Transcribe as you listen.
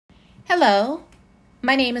Hello,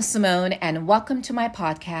 my name is Simone, and welcome to my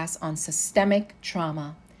podcast on systemic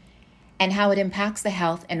trauma and how it impacts the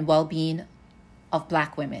health and well-being of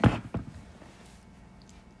Black women.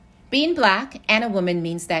 Being Black and a woman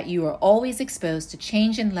means that you are always exposed to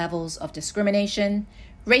changing levels of discrimination,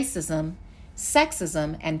 racism,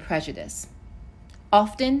 sexism, and prejudice.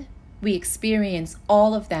 Often, we experience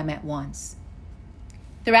all of them at once.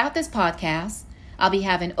 Throughout this podcast, I'll be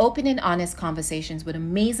having open and honest conversations with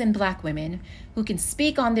amazing Black women who can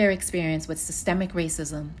speak on their experience with systemic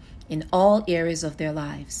racism in all areas of their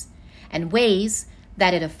lives and ways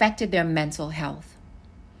that it affected their mental health.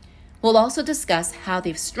 We'll also discuss how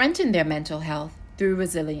they've strengthened their mental health through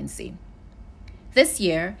resiliency. This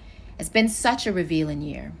year has been such a revealing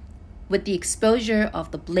year, with the exposure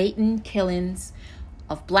of the blatant killings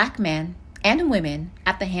of Black men and women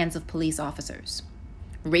at the hands of police officers,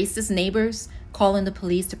 racist neighbors calling the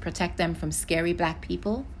police to protect them from scary Black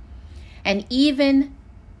people, and even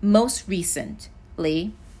most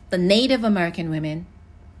recently, the Native American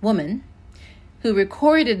woman who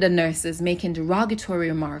recorded the nurses making derogatory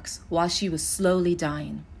remarks while she was slowly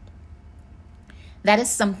dying. That is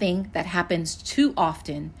something that happens too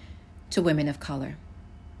often to women of color.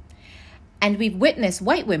 And we've witnessed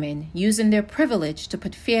white women using their privilege to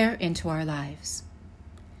put fear into our lives.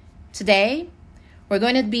 Today, we're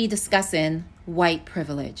going to be discussing white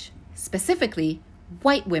privilege, specifically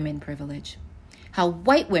white women privilege, how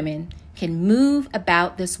white women can move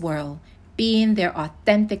about this world being their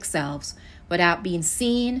authentic selves without being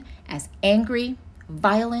seen as angry,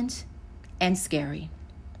 violent, and scary.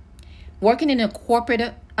 Working in a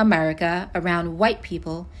corporate America around white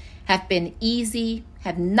people have not been easy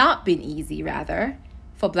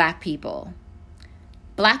for Black people.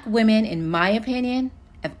 Black women, in my opinion,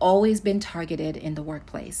 have always been targeted in the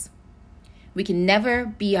workplace. We can never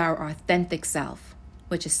be our authentic self,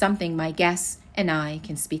 which is something my guests and I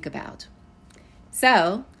can speak about.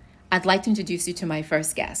 So, I'd like to introduce you to my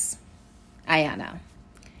first guest, Ayana.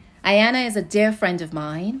 Ayana is a dear friend of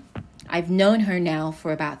mine. I've known her now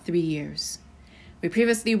for about 3 years. We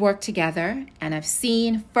previously worked together, and I've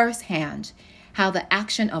seen firsthand how the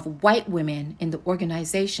action of white women in the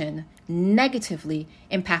organization negatively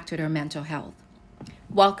impacted her mental health.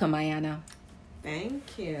 Welcome, Ayana.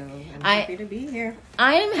 Thank you. I'm happy to be here.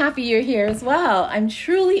 I am happy you're here as well. I'm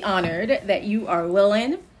truly honored that you are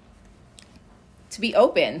willing to be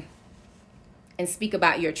open and speak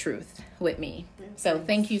about your truth with me. So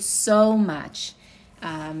thank you so much.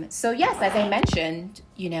 Yes, as I mentioned,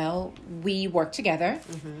 we work together,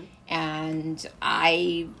 and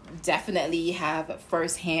I definitely have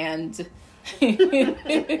firsthand, We can't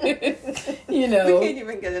even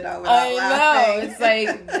get it out without laughing. I know. It's like,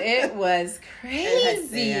 it was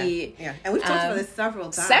crazy. Yeah. And we've talked about this several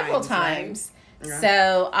times. Right? Yeah.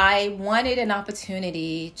 So I wanted an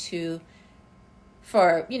opportunity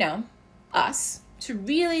for us to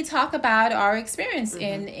really talk about our experience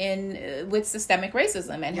with systemic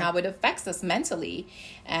racism and how it affects us mentally.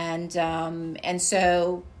 And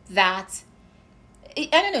so that, I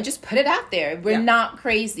don't know, just put it out there. We're not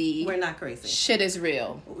crazy. We're not crazy. Shit is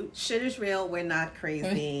real. Shit is real. We're not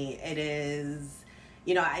crazy. It is,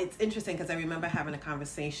 it's interesting because I remember having a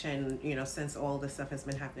conversation, since all this stuff has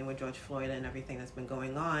been happening with George Floyd and everything that's been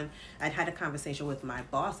going on. I'd had a conversation with my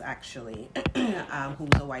boss, actually, who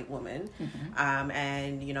was a white woman.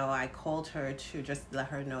 And, I called her to just let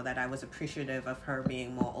her know that I was appreciative of her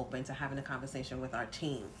being more open to having a conversation with our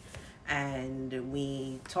team. And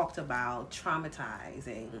we talked about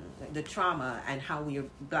traumatizing the trauma and how we are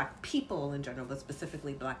Black people in general, but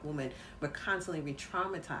specifically Black women, we're constantly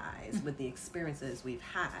re-traumatized with the experiences we've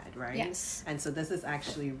had, right? Yes. And so this is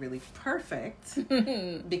actually really perfect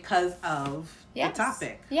because of the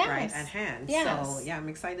topic, right, at hand. Yes. So I'm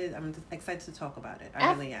excited. I'm excited to talk about it.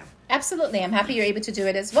 I really am. Absolutely. I'm happy you're able to do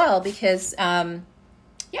it as well because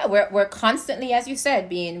we're constantly, as you said,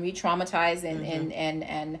 being re-traumatized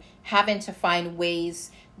and having to find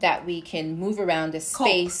ways that we can move around this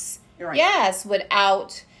space. Right. Yes,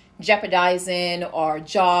 without jeopardizing our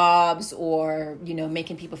jobs or,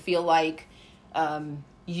 making people feel like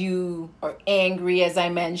you are angry, as I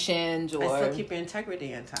mentioned, or still keep your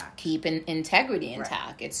integrity intact. Keeping integrity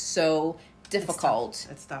intact. Right. It's so difficult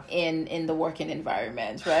it's tough. In the working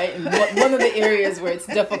environment, right? And one of the areas where it's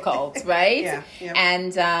difficult, right? Yeah.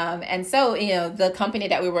 And so the company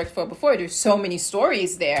that we worked for before, there's so many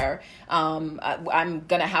stories there. I'm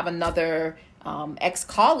gonna have another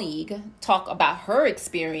ex-colleague talk about her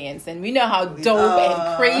experience, and we know how dope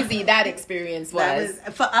and crazy that experience was. That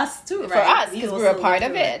was for us too, right? For us, because we were a part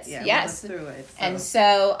of it. Yeah, yes. through it. So. And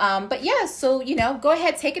so, but yeah, so, go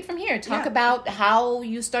ahead, take it from here. Talk about how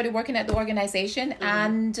you started working at the organization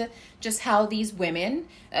and just how these women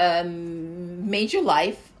made your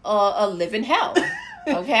life a living hell.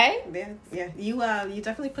 Okay. Yeah. You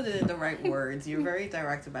definitely put it in the right words. You're very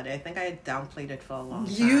direct about it. I think I had downplayed it for a long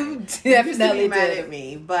time. You definitely mad at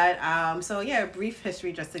me, but so yeah, a brief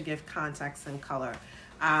history just to give context and color.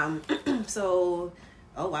 So,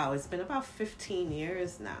 oh wow, it's been about 15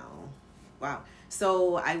 years now. Wow.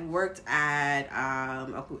 So I worked at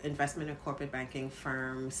an investment and corporate banking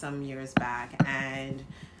firm some years back, and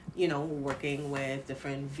working with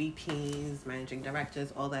different VPs, managing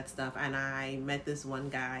directors, all that stuff. And I met this one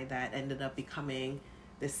guy that ended up becoming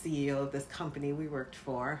the CEO of this company we worked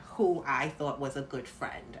for, who I thought was a good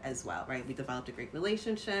friend as well, right? We developed a great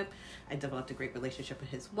relationship. I developed a great relationship with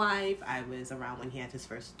his wife. I was around when he had his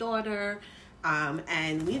first daughter.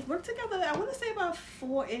 And we had worked together, I want to say about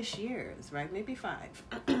 4-ish years, right? Maybe 5.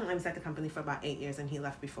 I was at the company for about 8 years, and he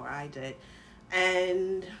left before I did.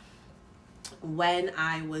 And when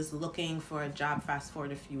I was looking for a job, fast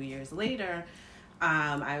forward a few years later,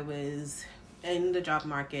 I was in the job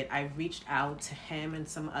market. I reached out to him and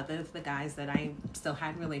some other of the guys that I still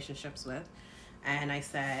had relationships with. And I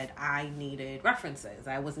said I needed references.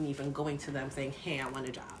 I wasn't even going to them saying, hey, I want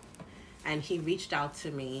a job. And he reached out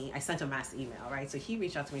to me. I sent a mass email, right? So he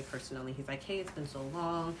reached out to me personally. He's like, hey, it's been so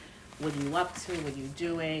long. What are you up to? What are you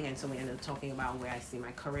doing? And so we ended up talking about where I see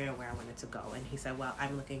my career, where I wanted to go. And he said, well,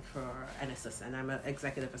 I'm looking for an assistant. I'm an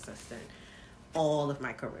executive assistant all of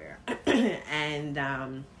my career.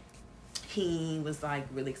 And he was like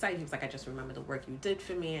really excited. He was like, I just remember the work you did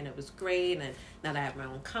for me, and it was great. And now that I have my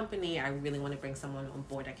own company, I really want to bring someone on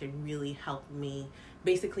board that could really help me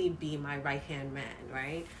basically be my right-hand man,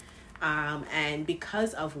 right? And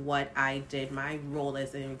because of what I did, my role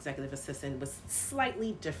as an executive assistant was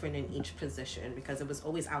slightly different in each position because it was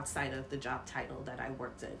always outside of the job title that I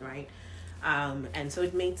worked in, right? And so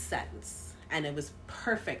it made sense. And it was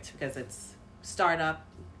perfect because it's startup,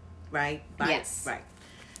 right? Yes. Right.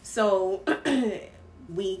 So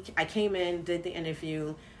I came in, did the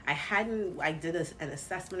interview. I did an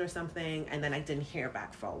assessment or something, and then I didn't hear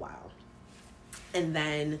back for a while. And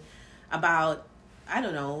then about, I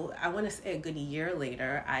don't know, I want to say a good year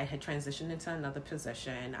later, I had transitioned into another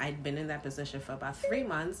position. I'd been in that position for about 3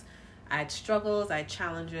 months. I had struggles, I had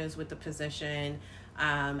challenges with the position,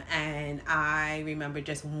 and I remember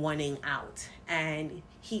just wanting out. And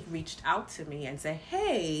he reached out to me and said,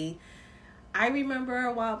 hey, I remember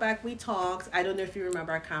a while back we talked. I don't know if you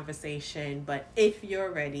remember our conversation, but if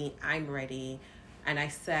you're ready, I'm ready. And I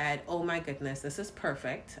said, oh my goodness, this is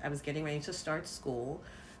perfect. I was getting ready to start school.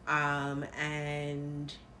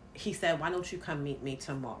 And he said, why don't you come meet me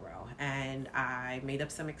tomorrow? And I made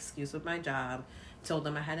up some excuse with my job, told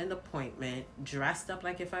him I had an appointment, dressed up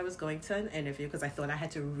like if I was going to an interview because I thought I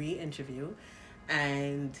had to re-interview.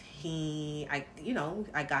 And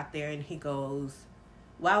I got there and he goes,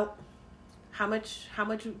 well, how much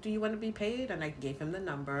do you want to be paid? And I gave him the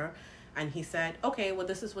number. And he said, okay, well,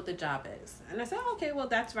 this is what the job is. And I said, okay, well,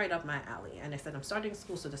 that's right up my alley. And I said, I'm starting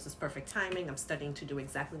school, so this is perfect timing. I'm studying to do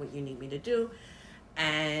exactly what you need me to do.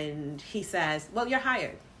 And he says, well, you're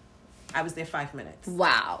hired. I was there 5 minutes.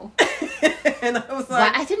 Wow. And I was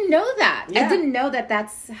like... I didn't know that. Yeah. I didn't know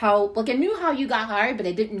that's how... Like, I knew how you got hired, but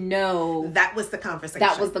I didn't know... That was the conversation.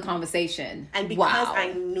 That was the conversation. And because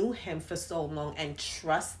I knew him for so long and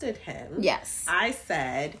trusted him... Yes. I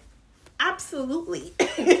said... Absolutely.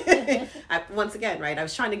 Once again, right, I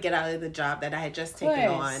was trying to get out of the job that I had just taken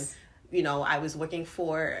on. I was working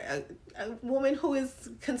for a woman who is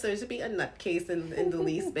considered to be a nutcase in the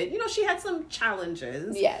least bit. She had some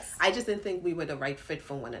challenges. Yes. I just didn't think we were the right fit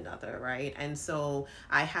for one another, right? And so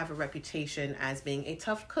I have a reputation as being a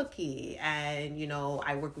tough cookie. And,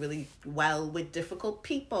 I work really well with difficult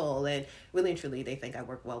people. And really and truly, they think I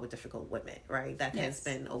work well with difficult women, right? That has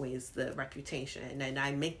been always the reputation. And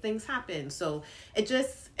I make things happen. So it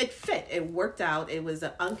fit. It worked out. It was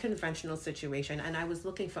an unconventional situation. And I was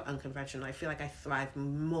looking for unconventional. I feel like I thrive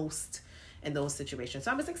most in those situations.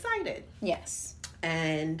 So I was excited. Yes.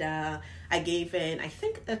 And I gave in, I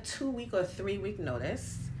think, a 2-week or 3-week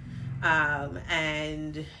notice.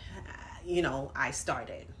 And I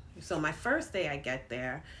started. So my first day I get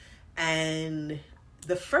there, and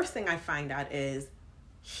the first thing I find out is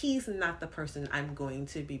he's not the person I'm going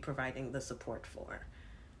to be providing the support for.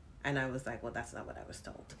 And I was like, well, that's not what I was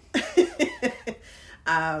told.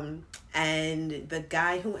 And the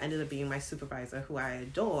guy who ended up being my supervisor, who I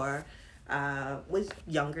adore, was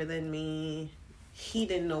younger than me. He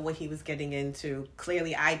didn't know what he was getting into.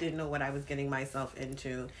 Clearly, I didn't know what I was getting myself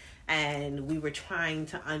into. And we were trying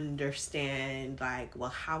to understand, like, well,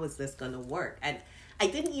 how is this going to work? And I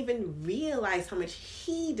didn't even realize how much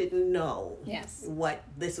he didn't know what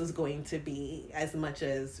this was going to be as much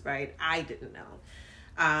as, right, I didn't know.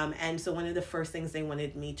 And so one of the first things they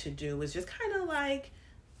wanted me to do was just kind of like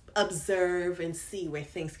observe and see where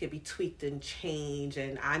things could be tweaked and changed.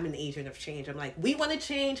 And I'm an agent of change. I'm like, we want to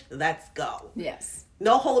change, let's go. Yes.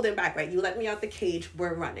 No holding back, right? You let me out the cage,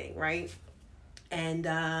 we're running, right? And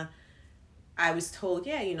I was told,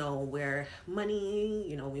 yeah, we're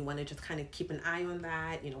money, we want to just kind of keep an eye on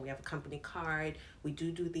that. We have a company card, we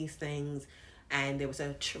do these things. And there was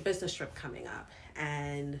a business trip coming up.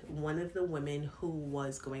 And one of the women who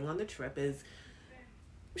was going on the trip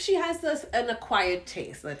she has an acquired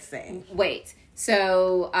taste, let's say. Wait,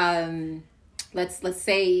 so let's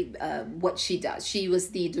say what she does. She was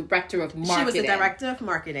the director of marketing. She was the director of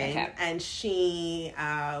marketing, okay. And she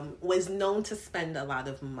was known to spend a lot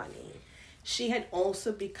of money. She had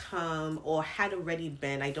also become, or had already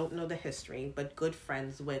been, I don't know the history, but good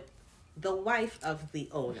friends with the wife of the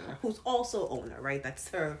owner, who's also owner, right? That's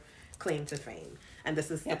her claim to fame. And this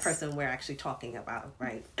is the person we're actually talking about,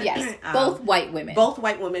 right? Yes, both white women. Both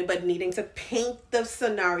white women, but needing to paint the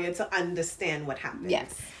scenario to understand what happened.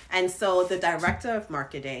 Yes. And so the director of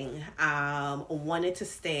marketing wanted to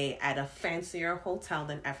stay at a fancier hotel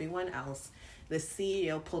than everyone else. The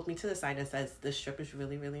CEO pulled me to the side and says, this trip is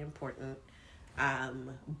really, really important,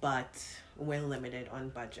 but we're limited on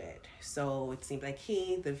budget. So it seemed like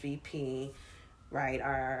the VP, right,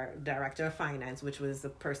 our director of finance, which was the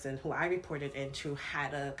person who I reported into,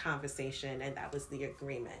 had a conversation, and that was the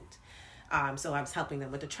agreement. So I was helping them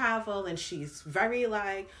with the travel, and she's very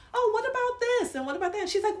like, oh, what about this? And what about that? And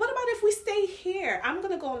she's like, what about if we stay here? I'm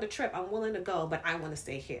going to go on the trip. I'm willing to go, but I want to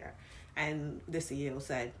stay here. And the CEO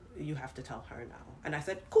said, you have to tell her no. And I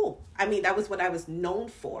said, cool. I mean, that was what I was known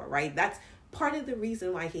for, right? That's part of the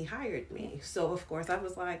reason why he hired me. So, of course, I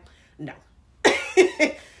was like, no.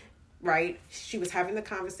 Right? She was having the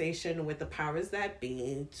conversation with the powers that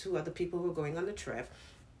be, two other people who were going on the trip.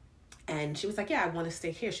 And she was like, yeah, I want to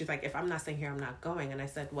stay here. She's like, if I'm not staying here, I'm not going. And I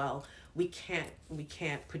said, well, we can't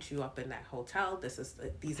put you up in that hotel.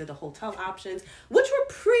 These are the hotel options, which were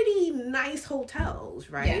pretty nice hotels,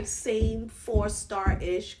 right? Yes. Same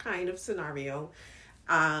 4-star-ish kind of scenario.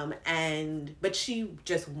 But she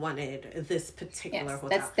just wanted this particular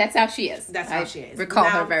hotel. That's how she is. That's how she is. Recall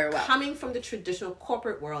now, her very well. Coming from the traditional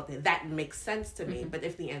corporate world, that makes sense to me. But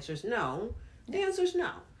if the answer is no, the answer is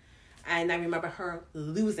no. And I remember her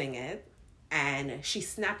losing it, and she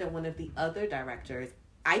snapped at one of the other directors.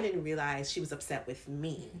 I didn't realize she was upset with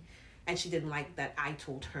me. And she didn't like that I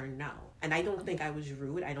told her no. And I don't think I was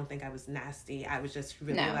rude. I don't think I was nasty. I was just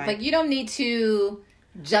really but you don't need to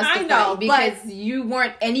justify, I know, because you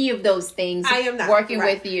weren't any of those things. I am not working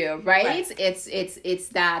with you, right? Right. It's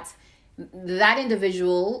that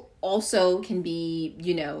individual also can be,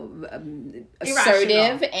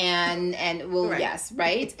 assertive and well, yes,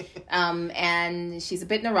 right. And she's a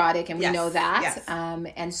bit neurotic, and we know that. Yes.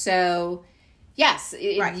 And so, yes,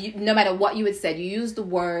 no matter what you had said, you used the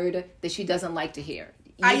word that she doesn't like to hear.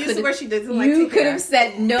 I used the word she doesn't like to hear. You could have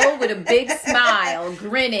said no with a big smile,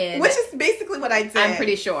 grinning. Which is basically what I did. I'm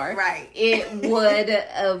pretty sure. Right. It would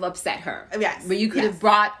have upset her. Yes. But you could have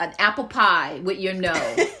brought an apple pie with your no.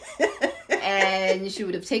 And she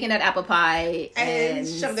would have taken that apple pie and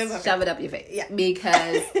shove it up your face. Yeah.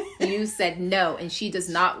 Because you said no, and she does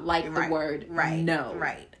not like the word no.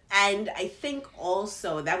 Right. And I think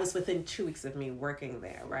also that was within 2 weeks of me working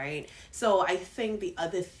there, right? So I think the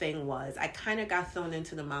other thing was I kind of got thrown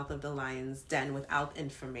into the mouth of the lion's den without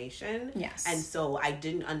information. Yes. And so I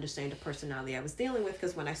didn't understand the personality I was dealing with,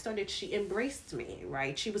 because when I started, she embraced me,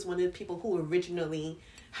 right? She was one of the people who originally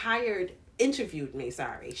interviewed me.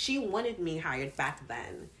 She wanted me hired back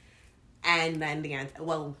then. And then the answer,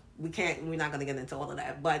 well, we're not going to get into all of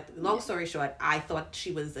that. But long story short, I thought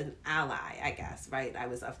she was an ally, I guess, right? I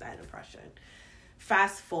was of that impression.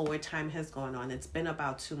 Fast forward, time has gone on. It's been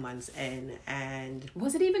about 2 months in, and...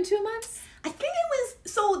 Was it even 2 months? I think it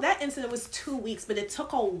was... So that incident was 2 weeks, but it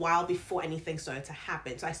took a while before anything started to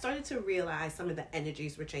happen. So I started to realize some of the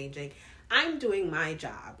energies were changing. I'm doing my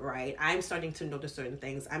job, right? I'm starting to notice certain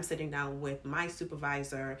things. I'm sitting down with my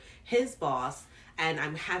supervisor, his boss, and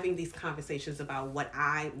I'm having these conversations about what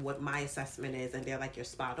my assessment is. And they're like, you're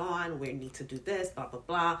spot on. We need to do this, blah, blah,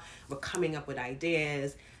 blah. We're coming up with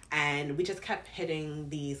ideas. And we just kept hitting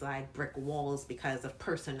these like brick walls because of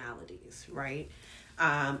personalities, right?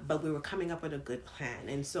 But we were coming up with a good plan.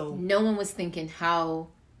 And so no one was thinking how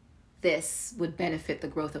this would benefit the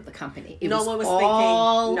growth of the company. No one was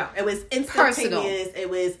thinking, no, it was instantaneous. It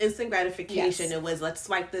was instant gratification. Yes. It was, let's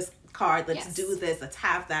swipe this card, let's do this, let's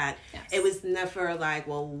have that. Yes. It was never like,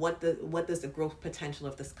 well, what does the growth potential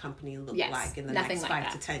of this company look like in the next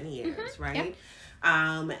 5 to 10 years, right? Yep.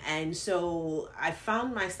 And so I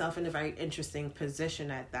found myself in a very interesting position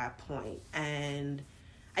at that point. And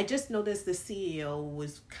I just noticed the CEO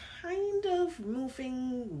was kind of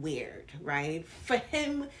moving weird, right? For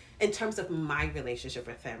him, in terms of my relationship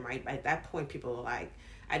with him, right? At that point, people were like,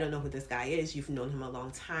 I don't know who this guy is. You've known him a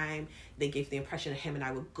long time. They gave the impression that him and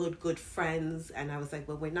I were good friends. And I was like,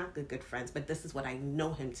 well, we're not good friends, but this is what I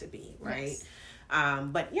know him to be, right? Yes.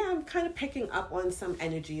 But yeah, I'm kind of picking up on some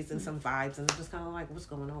energies and some vibes, and I'm just kind of like, what's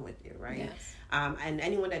going on with you, right? Yes. And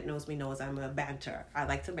anyone that knows me knows I'm a banter. I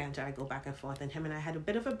like to banter. I go back and forth, and him and I had a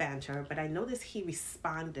bit of a banter, but I noticed he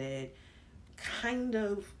responded kind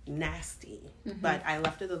of nasty. But I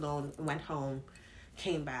left it alone, went home,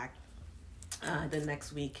 came back the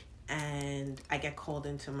next week, and I get called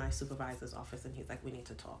into my supervisor's office, and he's like, we need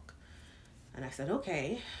to talk. And I said,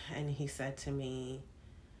 okay. And he said to me,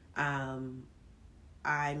 I'm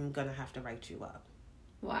going to have to write you up.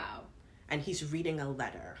 Wow. And he's reading a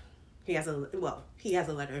letter. He has a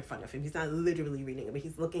letter in front of him. He's not literally reading it, but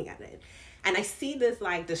he's looking at it. And I see this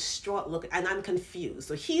like distraught look, and I'm confused.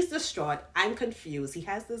 So he's distraught. I'm confused. He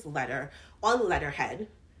has this letter on letterhead,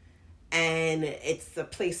 and it's a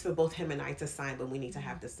place for both him and I to sign, but we need to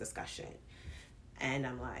have this discussion. And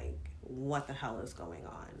I'm like, what the hell is going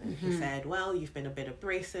on? And he said, well, you've been a bit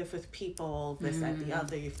abrasive with people, this, that, the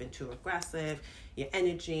other. You've been too aggressive. Your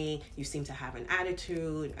energy, you seem to have an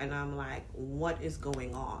attitude. And I'm like, what is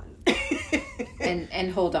going on?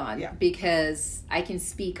 and hold on, because I can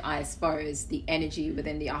speak as far as the energy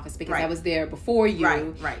within the office, because I was there before you,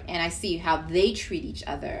 right. And I see how they treat each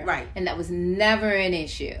other, right, and that was never an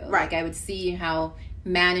issue, right. Like I would see how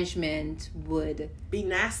management would be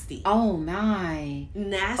nasty. Oh my,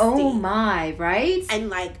 nasty. Oh my, right? And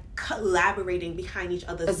like collaborating behind each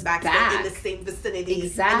other's backs in the same vicinity,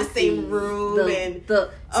 exactly, in the same room, so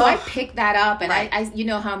I picked that up, and I you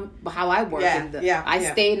know how I work.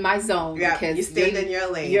 I stay in my zone because you stayed in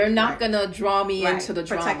your lane. You're not gonna draw me into the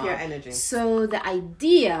drama. Protect your energy. So the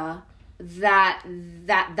idea that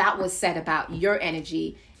was said about your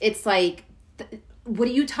energy, it's like, what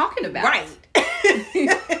are you talking about? Right.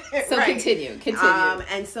 So continue.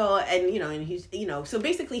 And he's, so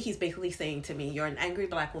basically he's basically saying to me, you're an angry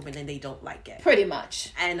black woman and they don't like it. Pretty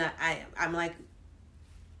much. And I'm like,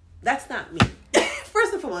 that's not me.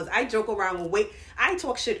 First and foremost, I joke around, I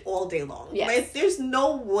talk shit all day long. Yes. Right? There's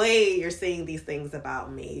no way you're saying these things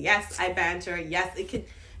about me. Yes, I banter. Yes,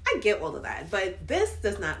 I get all of that, but this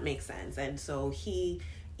does not make sense. And so he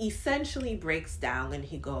essentially breaks down and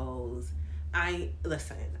he goes,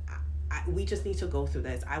 we just need to go through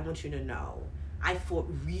this. I want you to know I fought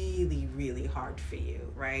really, really hard for you,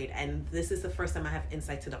 right? And this is the first time I have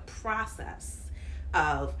insight to the process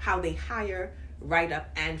of how they hire, write up,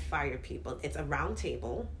 and fire people. It's a round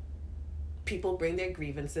table. People bring their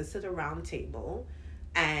grievances to the round table,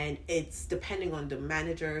 and it's depending on the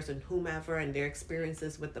managers and whomever and their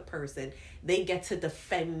experiences with the person, they get to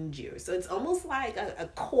defend you. So it's almost like a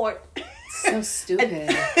court. So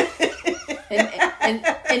stupid.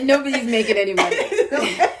 and nobody's making any money.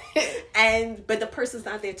 But the person's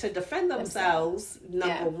not there to defend themselves,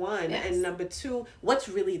 number one. Yes. And number two, what's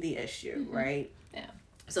really the issue, right? Yeah.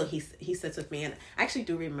 So he sits with me, and I actually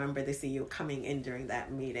do remember the CEO coming in during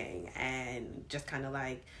that meeting and just kind of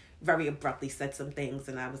like very abruptly said some things,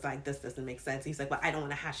 and I was like, this doesn't make sense. He's like, well, I don't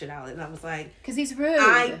want to hash it out. And I was like, because he's rude.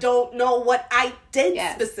 I don't know what I did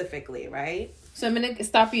specifically, right? So I'm going to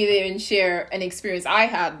stop you there and share an experience I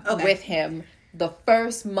had with him the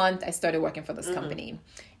first month I started working for this company.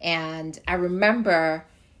 And I remember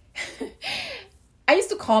I used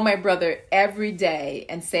to call my brother every day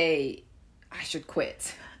and say, I should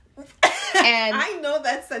quit. And I know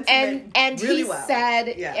that sentiment and really he said,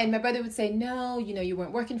 and my brother would say, no, you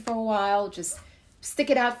weren't working for a while. Just stick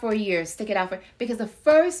it out for a year. Because the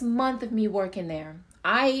first month of me working there,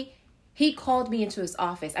 he called me into his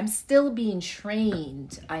office. I'm still being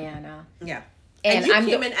trained, Ayana. Yeah. And you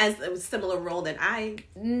came in as a similar role that I...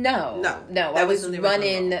 No. I was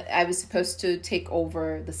running... I was supposed to take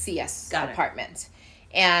over the CS department.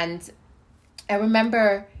 And I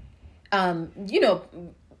remember,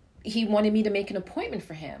 he wanted me to make an appointment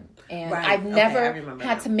for him. And I've never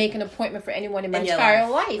had to make an appointment for anyone in my entire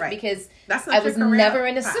life because I was never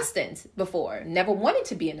an assistant before. Never wanted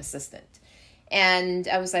to be an assistant. And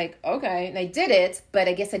I was like, okay. And I did it, but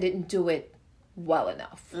I guess I didn't do it well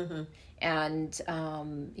enough. Mm-hmm. And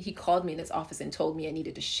he called me in his office and told me I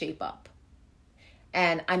needed to shape up.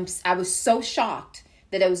 And I was so shocked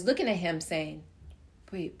that I was looking at him saying,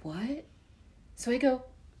 wait, what? So I go,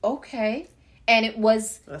 okay. And it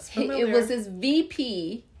was his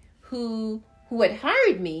VP who had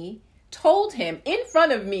hired me, told him in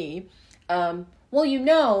front of me,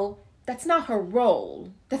 well, that's not her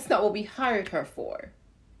role. That's not what we hired her for,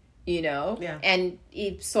 Yeah. And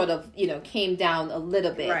it sort of, came down a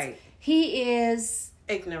little bit. Right. He is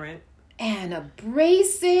ignorant and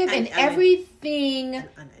abrasive and everything. And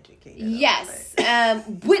uneducated. Yes.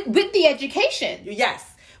 With the education. Yes.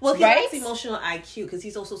 Well, he has emotional IQ because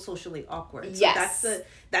he's also socially awkward. So yes.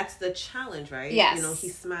 That's the challenge, right? Yes. He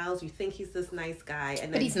smiles. You think he's this nice guy,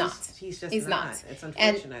 and but he's not. He's just not. It's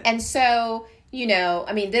unfortunate. And so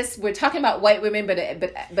we're talking about white women, but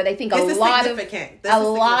I think a lot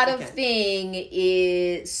of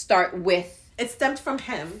thing start with it stemmed from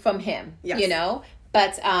him. Yes.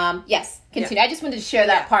 But yes, continue. Yeah. I just wanted to share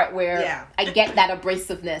that part where I get that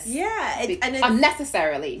abrasiveness. And it's,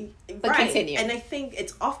 unnecessarily. But continue. And I think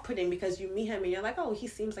it's off-putting because you meet him and you're like, oh, he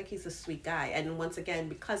seems like he's a sweet guy. And once again,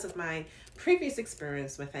 because of my previous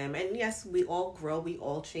experience with him, and yes, we all grow, we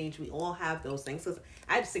all change, we all have those things. Because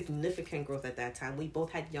I had significant growth at that time. We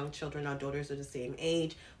both had young children. Our daughters are the same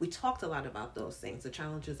age. We talked a lot about those things, the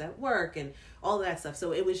challenges at work and all of that stuff.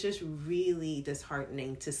 So it was just really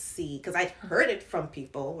disheartening to see, because I'd heard it from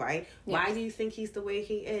people, right? Yes. Why do you think he's the way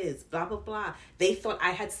he is? Blah, blah, blah. They thought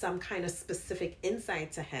I had some kind of specific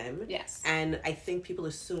insight to him. Yes. And I think people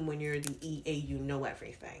assume when you're the EA, you know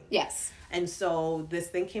everything. Yes. And so this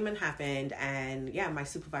thing came and happened. And my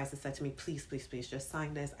supervisor said to me, please, please, please, just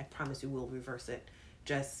sign this. I promise you we'll reverse it.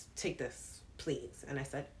 Just take this, please. And I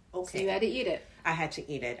said, okay. So you had to eat it. I had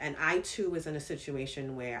to eat it. And I, too, was in a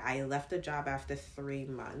situation where I left the job after 3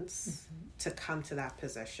 months to come to that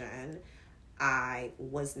position. I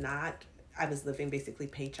was living basically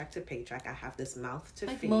paycheck to paycheck. I have this mouth to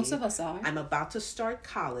feed. Most of us are. I'm about to start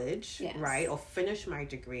college, right? Or finish my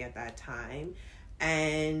degree at that time.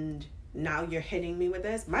 And now you're hitting me with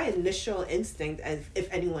this. My initial instinct, as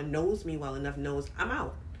if anyone knows me well enough, knows I'm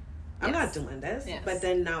out. I'm not doing this. Yes. But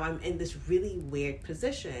then now I'm in this really weird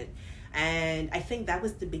position. And I think that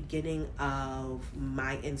was the beginning of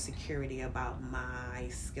my insecurity about my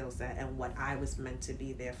skill set and what I was meant to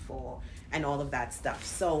be there for and all of that stuff.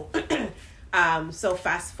 So so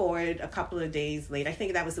fast forward a couple of days later, I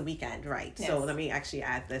think that was the weekend, right? Yes. So let me actually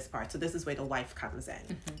add this part. So this is where the wife comes in.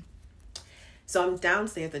 Mm-hmm. So I'm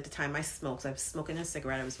downstairs at the time I smoked. I was smoking a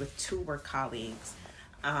cigarette. I was with 2 work colleagues.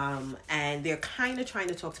 And they're kind of trying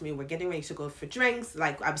to talk to me. We're getting ready to go for drinks.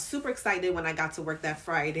 Like, I was super excited when I got to work that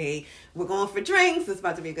Friday. We're going for drinks. It's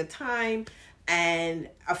about to be a good time. And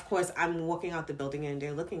of course, I'm walking out the building and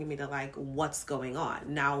they're looking at me. They're like, what's going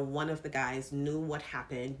on? Now, one of the guys knew what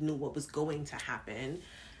happened, knew what was going to happen.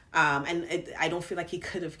 I don't feel like he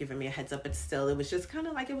could have given me a heads up, but still, it was just kind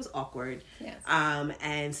of like it was awkward. Yes.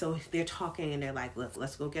 And so they're talking and they're like, look,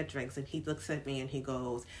 let's go get drinks. And he looks at me and he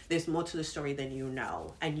goes, there's more to the story than you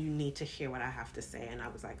know, and you need to hear what I have to say. And I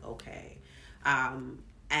was like, okay.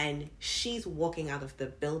 And she's walking out of the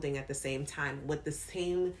building at the same time with the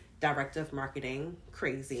same director of marketing,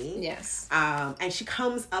 crazy. Yes. And she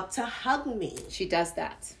comes up to hug me. She does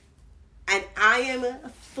that. And I am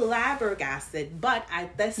flabbergasted, but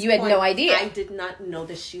at this point, you had no idea. I did not know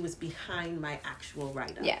that she was behind my actual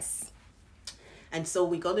write-up. Yes. And so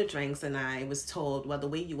we go to drinks, and I was told, well, the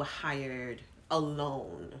way you were hired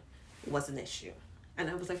alone was an issue. And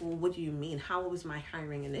I was like, well, what do you mean? How was my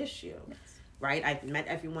hiring an issue? Yes. Right? I've met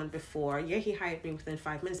everyone before. Yeah, he hired me within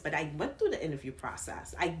 5 minutes, but I went through the interview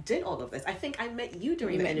process. I did all of this. I think I met you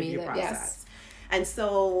during the interview process. Yes. And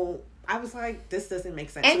so I was like, this doesn't make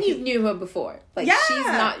sense. And you knew her before. Like, she's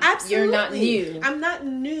not, absolutely. You're not new. I'm not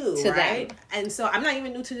new, to right? them. And so I'm not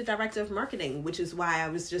even new to the director of marketing, which is why I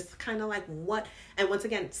was just kind of like, what? And once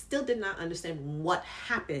again, still did not understand what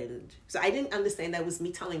happened. So I didn't understand that was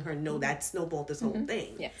me telling her, no, that snowballed this whole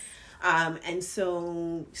thing. Yes. And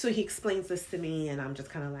so he explains this to me, and I'm just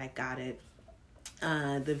kind of like, got it.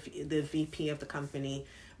 The VP of the company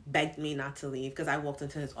begged me not to leave because I walked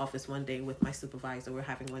into his office one day with my supervisor. We're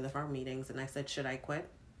having one of our meetings, and I said, should I quit?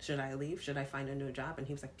 Should I leave? Should I find a new job? And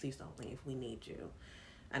he was like, please don't leave. We need you.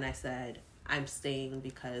 And I said, I'm staying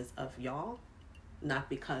because of y'all, not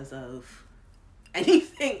because of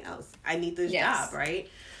anything else. I need this job, right?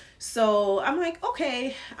 So I'm like,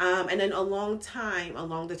 okay. And then along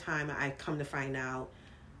the time, I come to find out,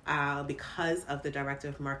 because of the director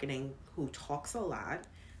of marketing who talks a lot,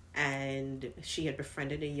 and she had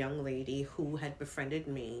befriended a young lady who had befriended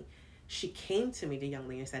me, she came to me, the young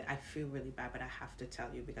lady, and said, I feel really bad, but I have to tell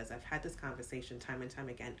you because I've had this conversation time and time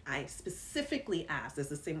again. I specifically asked,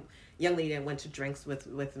 this is the same young lady that went to drinks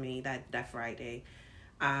with me that Friday.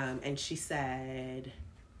 And she said,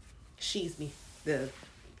 she's the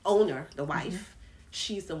owner, the wife,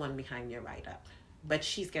 she's the one behind your write-up. But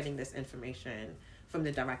she's getting this information from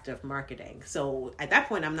the director of marketing. So at that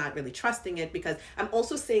point, I'm not really trusting it because I'm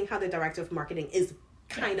also seeing how the director of marketing is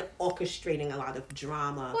kind of orchestrating a lot of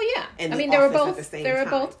drama. Well, yeah. In the they were office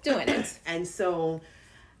both doing it. And so,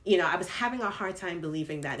 you know, I was having a hard time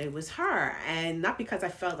believing that it was her. And not because I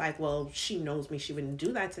felt like, well, she knows me, she wouldn't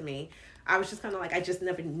do that to me. I was just kind of like, I just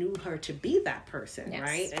never knew her to be that person,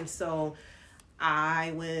 right? And so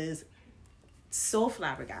I was so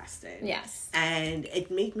flabbergasted. Yes. And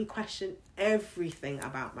it made me question everything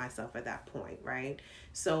about myself at that point, right?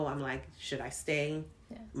 So I'm like, should I stay?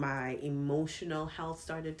 Yes. My emotional health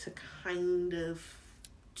started to kind of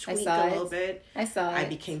tweak a little bit. I saw it. I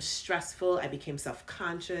became stressful. I became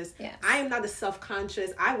self-conscious. Yes. I am not a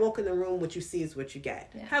self-conscious. I walk in the room, what you see is what you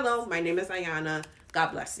get. Yes. Hello, my name is Ayana.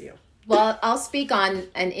 God bless you. Well, I'll speak on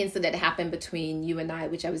an incident that happened between you and I,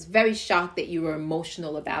 which I was very shocked that you were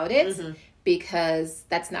emotional about it because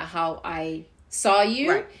that's not how I saw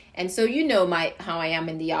you. Right. And so you know how I am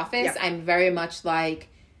in the office. Yep. I'm very much like,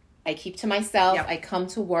 I keep to myself. Yep. I come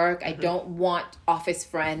to work. I don't want office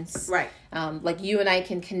friends. Right. Like you and I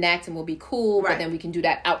can connect and we'll be cool, but then we can do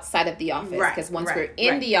that outside of the office. Because once we're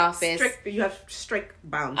in the office, you have strict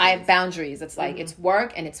boundaries. I have boundaries. It's like it's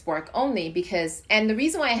work and it's work only and the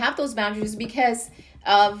reason why I have those boundaries is because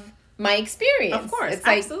of my experience. Of course, it's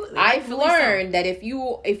like absolutely. I've learned that if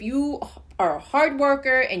you are a hard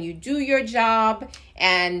worker and you do your job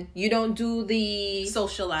and you don't do the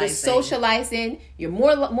socializing, you're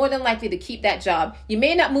more than likely to keep that job. You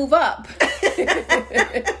may not move up.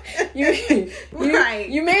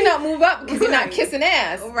 you may not move up because you're not kissing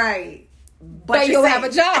ass. Right. But you'll have a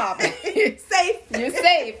job. Safe. You're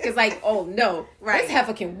safe. Because like, oh no, this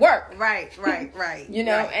heifer can work. Right. You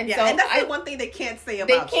know, and that's the one thing they can't say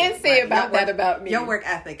about you. About me. Your work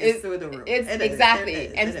ethic is through the roof.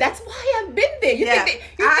 Exactly. And that's why I've been there. You think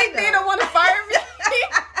they don't want to fire me?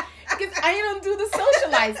 Because I don't do the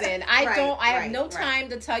socializing. I have no time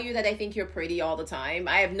to tell you that I think you're pretty all the time.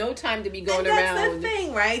 I have no time to be going around. That's the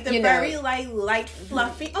thing, right? The very light,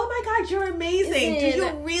 fluffy. Oh my God, you're amazing. Do you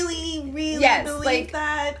really believe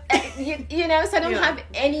that? You know, so I don't have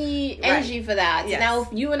any energy for that. Yes. Now, if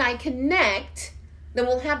you and I connect, then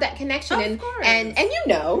we'll have that connection, and you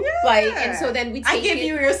know, and so then we take I give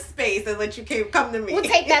you your space and let you come to me. We'll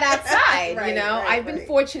take that outside, I've been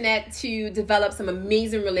fortunate to develop some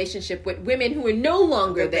amazing relationship with women who are no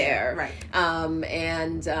longer there.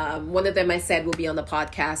 And one of them I said will be on the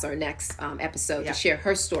podcast, our next episode, to share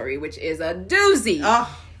her story, which is a doozy.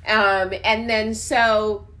 And then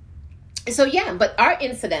but our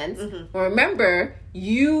incident, remember,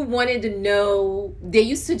 you wanted to know, they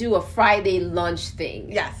used to do a Friday lunch thing.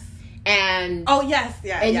 Yes. And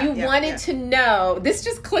you wanted to know, this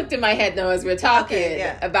just clicked in my head now as we're talking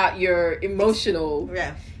about your emotional,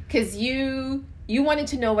 because you wanted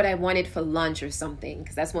to know what I wanted for lunch or something,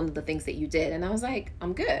 because that's one of the things that you did. And I was like,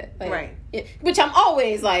 I'm good. Like, which I'm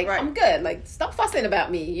always like, I'm good. Like, stop fussing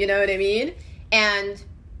about me. You know what I mean?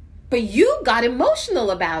 But you got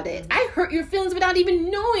emotional about it. I hurt your feelings without even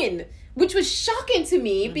knowing, which was shocking to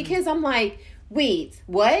me because I'm like, wait,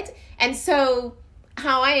 what? And so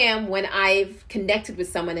how I am when I've connected with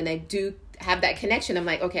someone and I do have that connection, I'm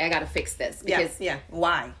like, okay, I got to fix this. Because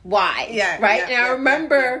Why? And I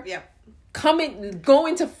remember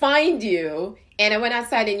going to find you, and I went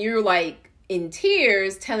outside and you were like in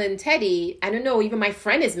tears telling Teddy, I don't know, even my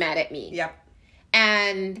friend is mad at me.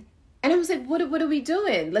 And I was like, what are we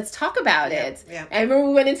doing? Let's talk about it. And I remember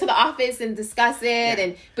we went into the office and discussed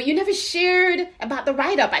it, but you never shared about the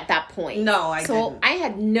write-up at that point. No, I didn't. So I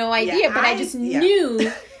had no idea, but I just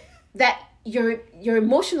knew that your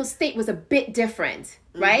emotional state was a bit different,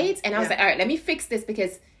 right? And I was like, all right, let me fix this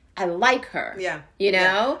because I like her. You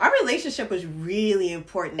know? Our relationship was really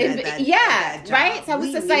important at that job. Right? So I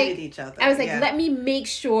was just like, each other. I was like, let me make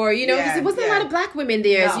sure, you know, because there wasn't a lot of black women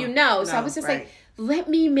there, as you know. So I was just like, let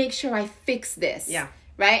me make sure I fix this.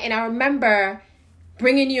 Right? And I remember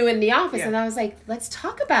bringing you in the office. And I was like, let's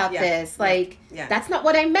talk about this. Like, that's not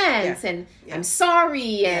what I meant. And I'm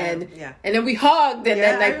sorry. And then we hugged and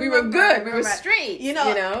then like we were good. We were straight. You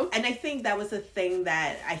know? And I think that was a thing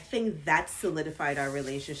that solidified our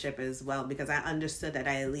relationship as well, because I understood that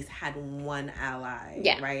I at least had one ally.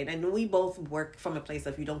 Right. And we both work from a place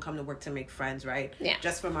of, you don't come to work to make friends, right?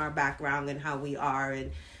 Just from our background and how we are.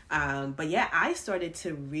 And but I started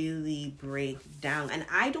to really break down, and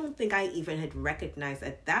I don't think I even had recognized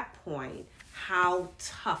at that point how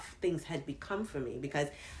tough things had become for me, because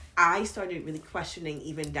I started really questioning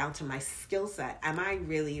even down to my skill set. Am I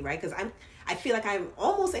really right? Because I feel like I'm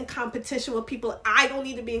almost in competition with people I don't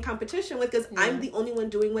need to be in competition with, because I'm the only one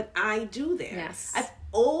doing what I do there. I've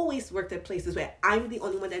always worked at places where I'm the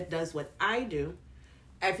only one that does what I do.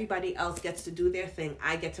 Everybody else gets to do their thing.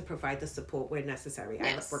 I get to provide the support where necessary.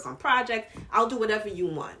 I work on projects. I'll do whatever you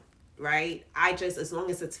want, right? as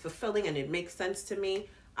long as it's fulfilling and it makes sense to me,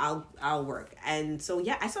 I'll work. And so,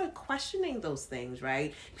 I started questioning those things,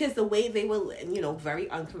 right? Because the way they were, very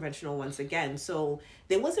unconventional once again. So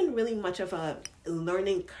there wasn't really much of a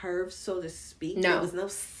learning curve, so to speak. No. There was no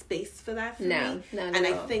space for that for me. No, and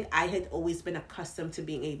I think I had always been accustomed to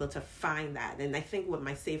being able to find that. And I think what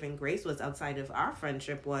my saving grace was outside of our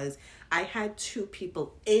friendship was I had two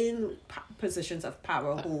people in positions of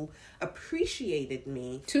power who appreciated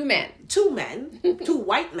me. Two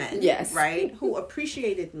white men, right? Who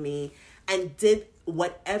appreciated me and did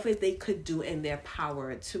whatever they could do in their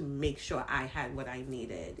power to make sure I had what I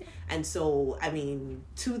needed. And so, I mean,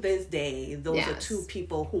 to this day, those are two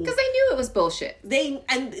people who... Because they knew it was bullshit.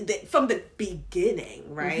 From the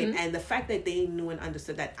beginning, right? Mm-hmm. And the fact that they knew and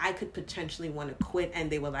understood that I could potentially want to quit,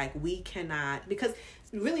 and they were like, we cannot... Because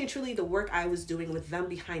really and truly, the work I was doing with them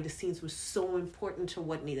behind the scenes was so important to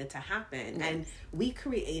what needed to happen. Yes. And we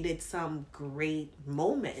created some great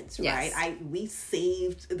moments, right? We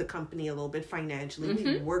saved the company a little bit financially. Mm-hmm.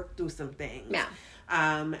 We worked through some things. Yeah.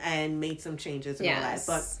 And made some changes and all that.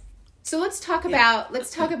 But so let's talk about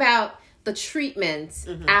the treatment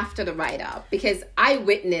after the write-up, because I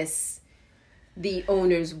witnessed the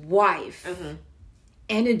owner's wife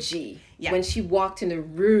energy when she walked in the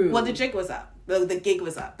room. Well, the jig was up. The gig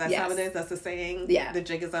was up. That's how it is. That's the saying. Yeah. The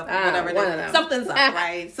jig is up. Whatever it is. Something's up,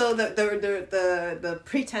 right? So the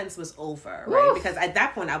pretense was over, right? Woo. Because at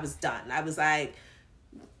that point I was done. I was like,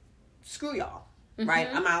 screw y'all, right?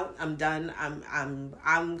 I'm out. I'm done.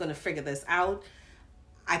 I'm gonna figure this out.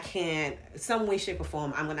 I can't, some way, shape, or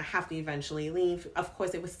form, I'm going to have to eventually leave. Of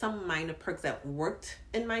course, there was some minor perks that worked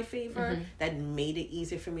in my favor that made it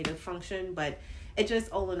easier for me to function, but it just,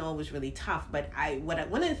 all in all, was really tough. But one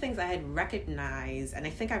of the things I had recognized, and I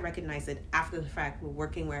think I recognized it after the fact,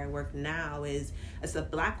 working where I work now, is as a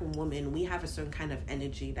Black woman, we have a certain kind of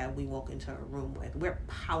energy that we walk into a room with. We're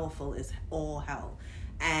powerful as all hell.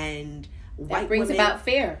 And that brings about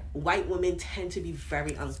fear. White women tend to be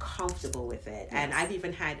very uncomfortable with it. Yes. And I've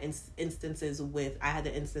even had instances I had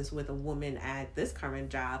an instance with a woman at this current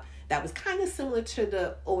job that was kind of similar to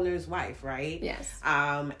the owner's wife, right? Yes.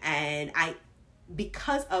 And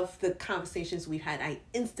because of the conversations we had, I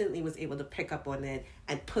instantly was able to pick up on it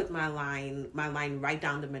and put my line right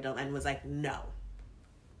down the middle and was like, no,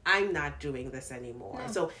 I'm not doing this anymore.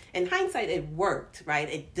 No. So in hindsight, it worked,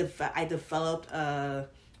 right? I developed a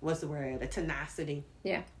tenacity.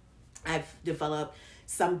 Yeah. I've developed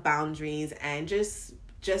some boundaries and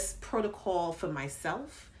just protocol for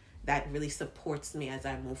myself that really supports me as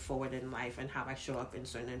I move forward in life and how I show up in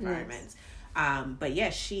certain environments. Yes. But yeah,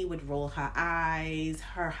 she would roll her eyes,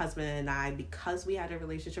 her husband and I, because we had a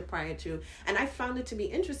relationship prior to, and I found it to be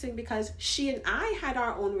interesting because she and I had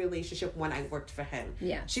our own relationship when I worked for him.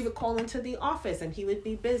 Yeah. She would call into the office and he would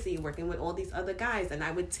be busy working with all these other guys, and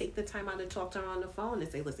I would take the time out to talk to her on the phone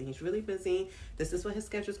and say, listen, he's really busy. This is what his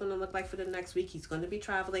schedule is going to look like for the next week. He's going to be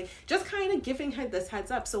traveling. Just kind of giving her this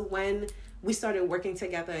heads up. So when we started working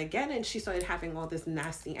together again and she started having all this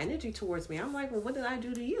nasty energy towards me, I'm like, well, what did I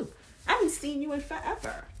do to you? I haven't seen you in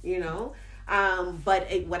forever, you know?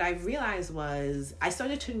 But what I realized was I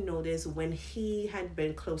started to notice when he had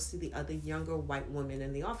been close to the other younger white women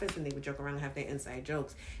in the office and they would joke around and have their inside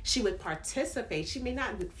jokes, she would participate. She may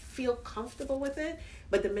not feel comfortable with it,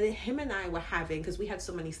 but the minute him and I were having, because we had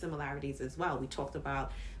so many similarities as well, we talked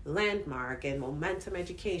about Landmark and Momentum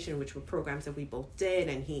Education, which were programs that we both did,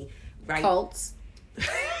 and he... Cults.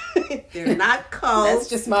 They're not cults. That's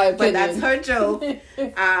just my opinion. But that's her joke.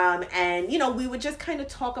 And, we would just kind of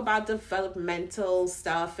talk about developmental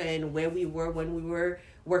stuff and where we were when we were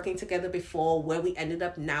working together before. Where we ended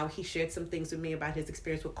up now, he shared some things with me about his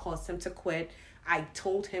experience, what caused him to quit. I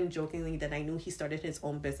told him jokingly that I knew he started his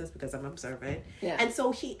own business because I'm observant. Yeah. And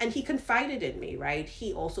so he confided in me, right?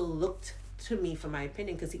 He also looked to me for my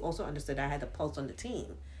opinion because he also understood I had a pulse on the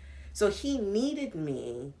team. So he needed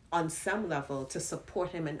me on some level to support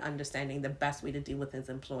him in understanding the best way to deal with his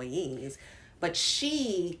employees. But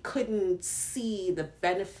she couldn't see the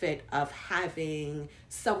benefit of having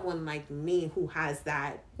someone like me who has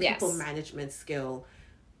that people management skill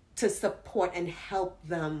to support and help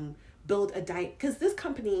them build a diet. Because this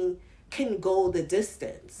company can go the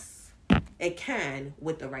distance. It can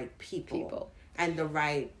with the right people. And the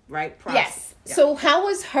right process. Yes. Yeah. So how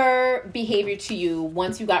was her behavior to you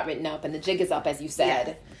once you got written up and the jig is up, as you said?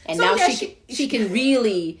 Yeah. And so, now she can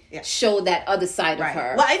really show that other side of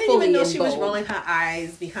her. Well, I didn't even know she was rolling her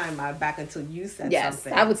eyes behind my back until you said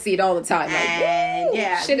something. I would see it all the time. And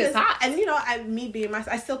like, shit is hot. And me being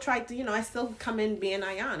myself, I still tried to, I still come in being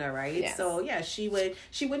Ayana, right? Yes. So she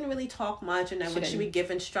wouldn't really talk much, and then when she would give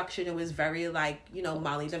instruction, it was very like,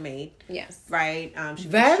 Molly the maid. Yes. Right. She was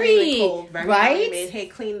very cold, very right. Maid. Hey,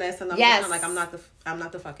 clean this, and I'm like, I'm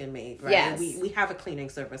not the fucking maid, right? Yes. We have a cleaning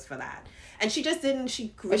service for that. And she just didn't. She'll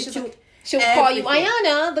call you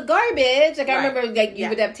Ayana, the garbage. Like I remember, like you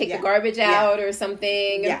would have to take the garbage out or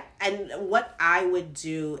something. Yeah. And what I would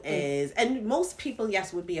do is, and most people,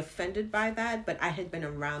 would be offended by that. But I had been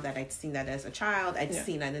around that. I'd seen that as a child. I'd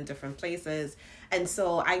seen that in different places. And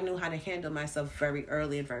so I knew how to handle myself very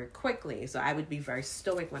early and very quickly. So I would be very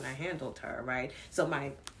stoic when I handled her, right? So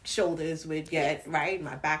my shoulders would get, right?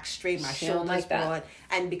 My back straight, my shoulders broad.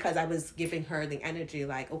 And because I was giving her the energy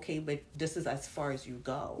like, okay, but this is as far as you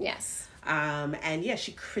go. Yes.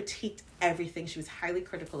 She critiqued everything. She was highly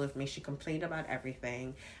critical of me. She complained about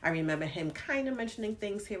everything. I remember him kind of mentioning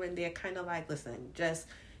things here and there, kind of like, listen, just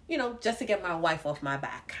to get my wife off my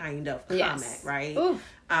back kind of comment, right? Ooh.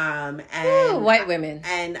 And white women.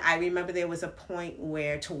 And I remember there was a point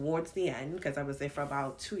where towards the end, because I was there for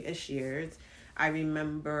about 2-ish years, I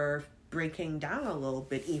remember breaking down a little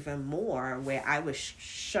bit even more, where I was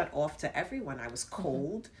shut off to everyone. I was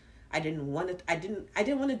cold. I didn't want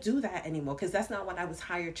to do that anymore because that's not what I was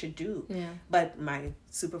hired to do. Yeah. But my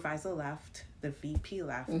supervisor left, the VP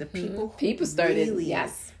left, the people who started really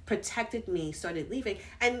protected me started leaving,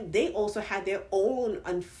 and they also had their own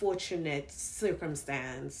unfortunate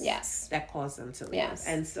circumstance that caused them to leave. Yes.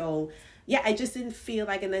 And so I just didn't feel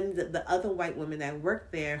like, and then the other white women that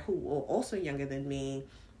worked there who were also younger than me,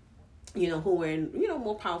 who were in,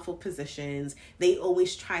 more powerful positions, they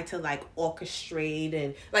always try to like orchestrate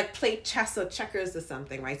and like play chess or checkers or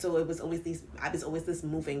something, right? So I was always this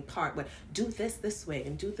moving part where do this way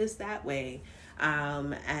and do this that way.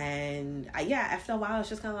 After a while, I was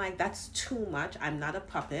just kind of like, that's too much. I'm not a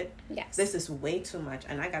puppet. Yes. This is way too much.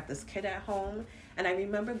 And I got this kid at home. And I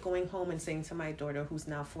remember going home and saying to my daughter, who's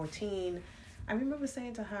now 14, I remember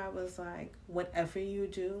saying to her, I was like, whatever you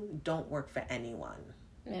do, don't work for anyone.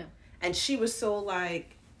 Yeah. And she was so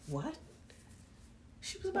like, what?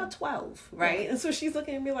 She was about 12, right? And so she's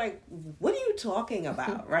looking at me like, what are you talking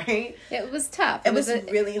about, right? It was tough. It was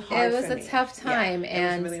really hard for me. It was a tough time.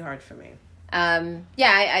 It was really hard for me.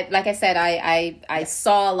 I like I said, I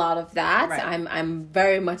saw a lot of that. Right. I'm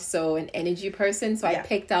very much so an energy person, so I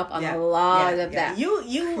picked up on a lot of that. You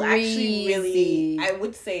actually really, I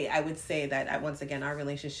would say that once again, our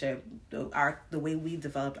relationship, the way we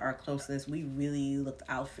developed our closeness, we really looked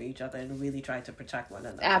out for each other and really tried to protect one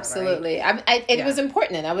another. Absolutely, right? It was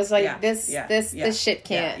important, and I was like, this shit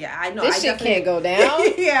can't, I know, this shit can't go down.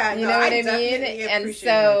 You know what I mean? And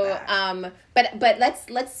so, but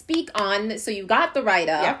let's speak on. So you got the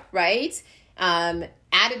write-up, right?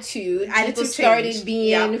 Attitude. People started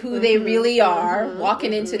being who they really are,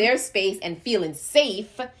 walking into their space and feeling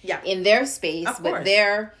safe in their space with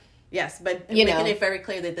their... Yes, but making it very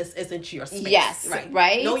clear that this isn't your space. Yes,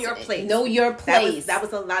 right? Know your place. Know your place. That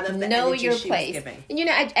was a lot of the energy she was giving. And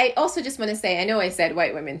I also just want to say, I know I said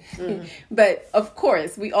white women, but of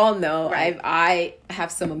course, we all know I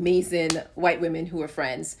have some amazing white women who are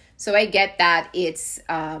friends. So I get that it's...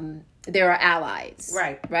 there are allies,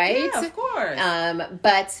 right? Yeah, of course.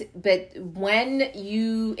 But when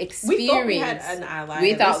you experience, we thought we had an ally.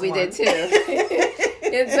 We thought we did too.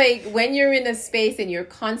 It's like when you're in a space and you're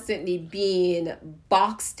constantly being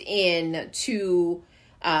boxed in to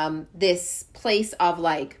this place of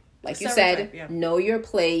like you said, know your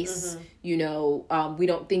place. We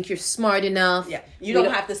don't think you're smart enough. Yeah, you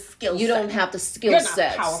don't have the skill set. You don't have the skill set.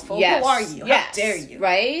 You're not powerful. Yes. Who are you? How dare you?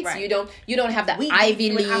 Right? You don't have the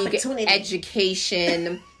Ivy League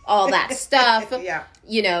education, all that stuff.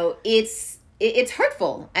 it's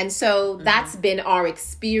hurtful. And so that's been our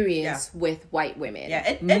experience with white women.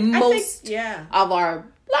 Yeah. Most I think, of our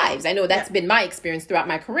lives. I know that's been my experience throughout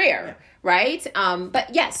my career, right?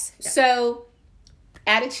 But yes, so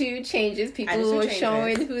attitude changes. People are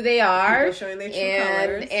showing who they are. People are showing their true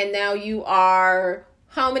colors. And now you are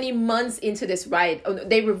how many months into this ride? Oh,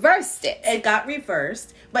 they reversed it. It got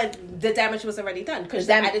reversed, but the damage was already done because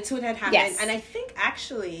the attitude had happened. Yes. And I think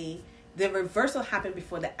actually the reversal happened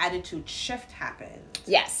before the attitude shift happened.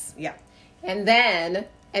 Yes. Yeah. And then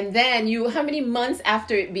you, how many months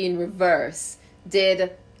after it being reversed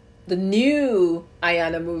did the new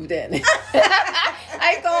Ayana moved in?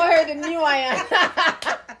 I call her the new Ayana.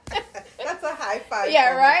 That's a high five.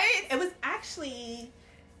 Yeah, right? It was actually,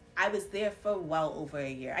 I was there for well over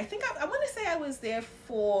a year. I think I want to say I was there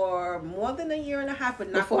for more than a year and a half,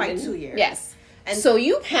 but not quite 2 years. Yes. And so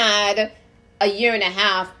you've had a year and a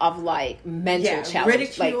half of like mental challenge.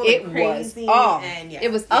 Ridicule, like it crazy, was and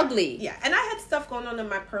it was ugly. Yeah. And I had stuff going on in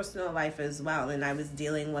my personal life as well, and I was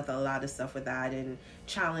dealing with a lot of stuff with that, and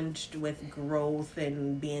challenged with growth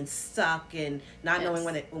and being stuck and not knowing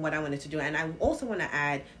what I wanted to do. And I also want to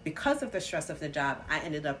add, because of the stress of the job, I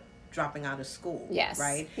ended up dropping out of school. Yes.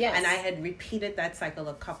 Right? Yes. And I had repeated that cycle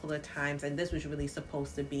a couple of times, and this was really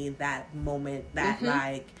supposed to be that moment that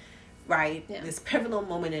right? Yeah. This pivotal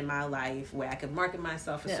moment in my life where I could market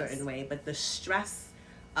myself a certain way, but the stress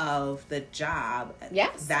of the job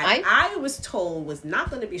that I was told was not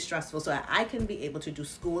going to be stressful, so that I can be able to do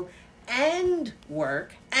school and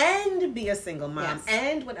work and be a single mom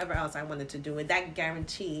and whatever else I wanted to do. And that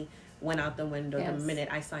guarantee went out the window the minute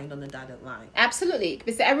I signed on the dotted line. Absolutely.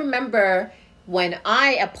 Because I remember when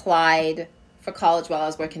I applied for college while I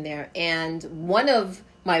was working there, and one of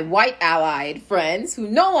my white allied friends who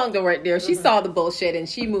no longer worked there, she saw the bullshit and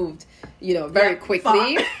she moved, very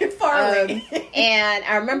quickly. Far away. And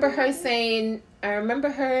I remember her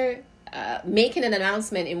making an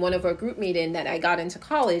announcement in one of our group meetings that I got into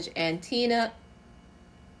college, and Tina,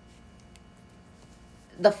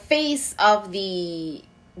 the face of the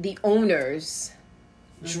owners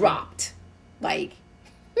dropped, like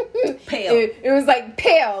pale. It was like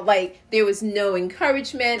pale. Like there was no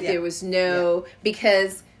encouragement. There was no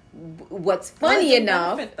because what's funny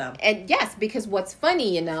enough, and because what's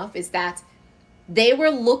funny enough is that they were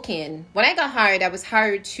looking. When I got hired, I was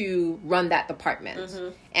hired to run that department,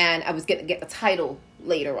 and I was going to get the title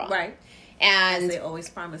later on. Right. And as they always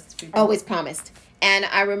promised people. Always promised. And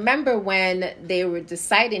I remember when they were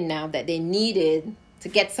deciding now that they needed to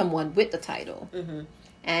get someone with the title.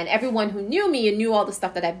 And everyone who knew me and knew all the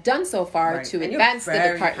stuff that I've done so far to advance the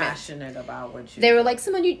department. Very passionate about what you They were like,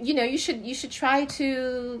 "Someone, you should try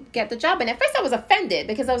to get the job." And at first I was offended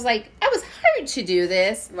because I was like, I was hired to do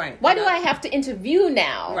this. Right. Why do I have to interview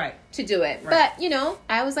now to do it? Right. But,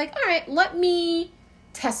 I was like, all right, let me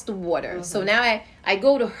test the water. So now I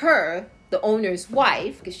go to her, the owner's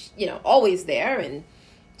wife, because she's, always there, and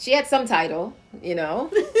she had some title,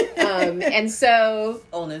 and so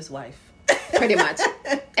owner's wife. Pretty much.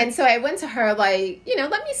 And so I went to her like,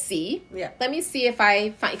 let me see. Yeah. Let me see if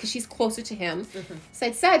I find, because she's closer to him. So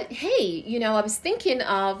I said, hey, I was thinking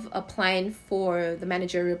of applying for the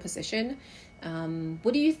managerial position.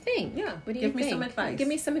 What do you think? Yeah. What do you Give think? me some advice. Give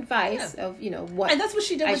me some advice of, what. And that's what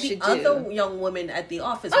she did with the other young women at the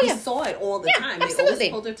office. We saw it all the time. Absolutely. They always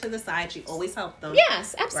pulled her to the side. She always helped them.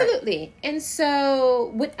 Yes, absolutely. Right. And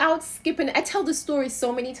so without skipping, I tell the story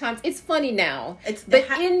so many times. It's funny now. But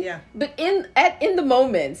in the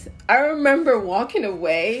moment, I remember walking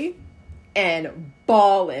away and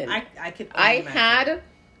bawling. I had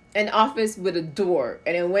an office with a door,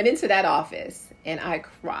 and I went into that office and I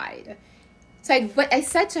cried. So I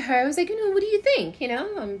said to her, I was like, what do you think?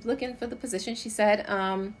 I'm looking for the position. She said,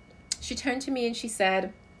 she turned to me and she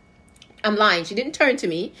said, I'm lying. She didn't turn to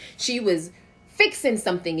me. She was fixing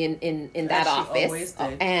something in that office. She always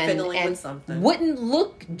did. Fiddling with something. Wouldn't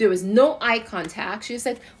look. There was no eye contact. She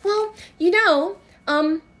said, well,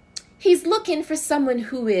 he's looking for someone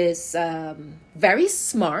who is very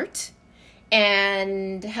smart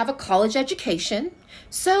and have a college education.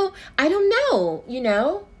 So I don't know,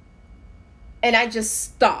 And I just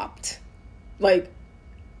stopped. She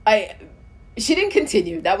didn't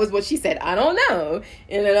continue. That was what she said. I don't know.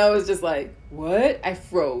 And then I was just like, what? I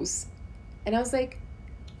froze. And I was like,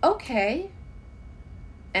 okay.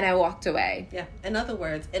 And I walked away. Yeah. In other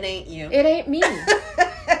words, it ain't you. It ain't me.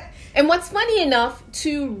 And what's funny enough,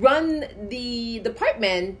 to run the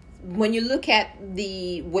department, when you look at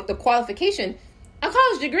the qualification, a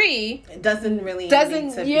college degree it doesn't really you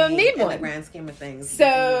don't need in one the grand scheme of things. So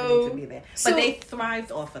really need to be there. But they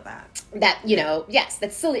thrived off of that. Yes,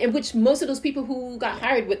 that's silly. In which most of those people who got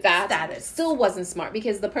hired with that status still wasn't smart,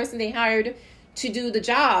 because the person they hired to do the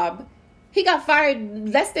job, he got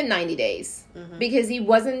fired less than 90 days because he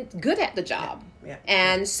wasn't good at the job. Yeah.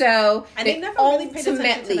 And so they never really paid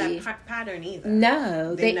attention to that pattern either.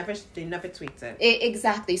 No, they never tweaked it.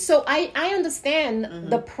 Exactly. So I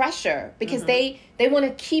understand the pressure, because they want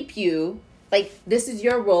to keep you like, this is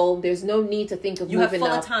your role. There's no need to think of you moving have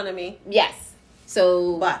full up. autonomy. Yes.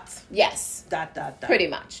 So, but yes. Dot. Pretty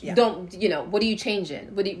much. Yeah. Don't, what are you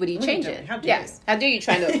changing? What are you changing? How dare you? How dare you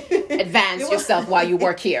trying to advance yourself while you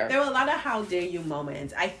work here? There were a lot of how dare you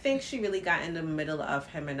moments. I think she really got in the middle of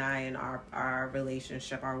him and I and our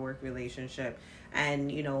relationship, our work relationship.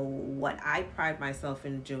 And, what I pride myself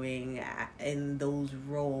in doing in those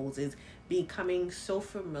roles is becoming so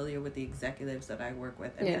familiar with the executives that I work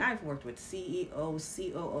with. I mean, I've worked with CEOs,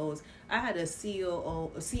 COOs. I had a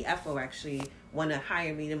CFO actually want to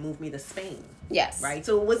hire me to move me to Spain. Yes. Right?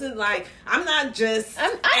 So it wasn't like, I'm not just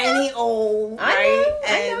any old, right?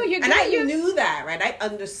 I know. You're and I knew that, right? I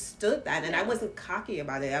understood that. And I wasn't cocky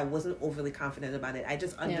about it. I wasn't overly confident about it. I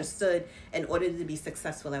just understood in order to be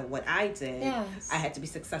successful at what I did, I had to be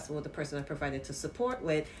successful with the person I provided to support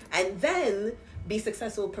with. And then be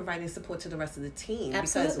successful providing support to the rest of the team.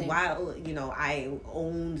 Absolutely. Because while, I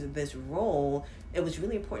owned this role, it was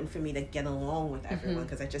really important for me to get along with everyone,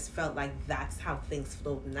 because I just felt like that's how things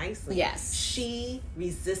flowed nicely. Yes. She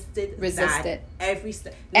resisted that every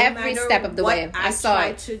step. Every step of the way. I saw tried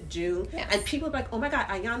it. to do. Yes. And people were like, oh my God,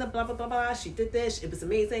 Ayana, blah, blah, blah, blah. She did this. It was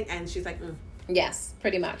amazing. And she's like, Yes,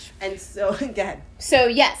 pretty much. And so, go ahead. So,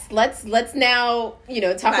 yes, let's now,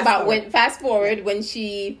 fast forward when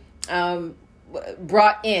she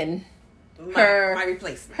brought in my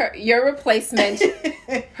replacement. Your replacement,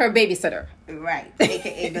 her babysitter. Right.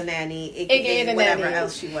 AKA the nanny, AKA whatever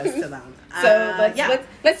else she was to them. So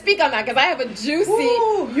let's speak on that, because I have a juicy,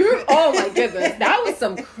 oh my goodness, that was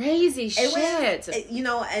some crazy shit.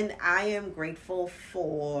 And I am grateful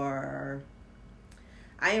for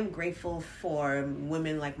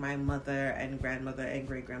women like my mother and grandmother and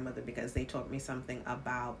great grandmother, because they taught me something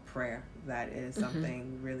about prayer that is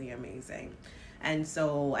something really amazing. And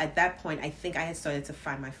so at that point, I think I had started to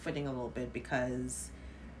find my footing a little bit, because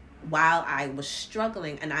while I was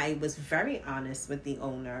struggling, and I was very honest with the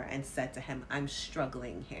owner and said to him, I'm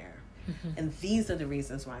struggling here. And these are the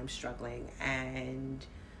reasons why I'm struggling. And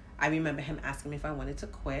I remember him asking me if I wanted to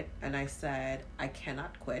quit. And I said, I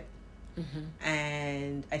cannot quit.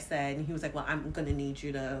 And he was like, well, I'm going to need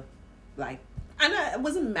you to and I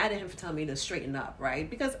wasn't mad at him for telling me to straighten up, right?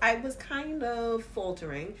 Because I was kind of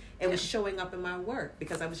faltering. It was showing up in my work,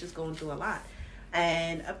 because I was just going through a lot.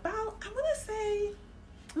 And about, I want to say, it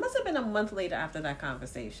must have been a month later after that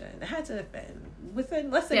conversation. It had to have been within 2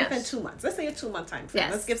 months. Let's say a 2-month time frame.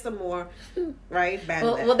 Let's give some more, right?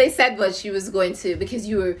 Bandwidth. Well, they said was she was going to, because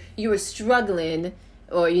you were struggling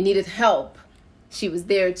or you needed help. She was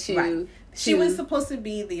there to... Right. She was supposed to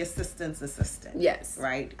be the assistant's assistant. Yes.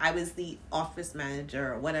 Right? I was the office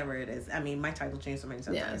manager or whatever it is. I mean, my title changed so many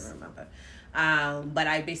times, I don't even remember. But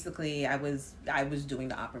I was doing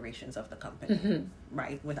the operations of the company,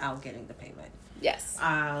 right? Without getting the payment. Yes.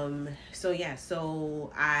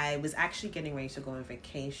 So I was actually getting ready to go on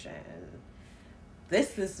vacation.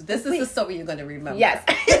 This is the story you're going to remember. Yes.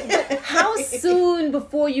 How soon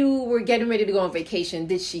before you were getting ready to go on vacation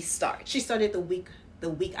did she start? She started the week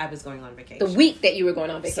I was going on vacation. The week that you were going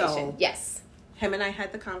on vacation. So, yes. Him and I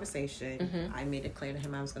had the conversation. I made it clear to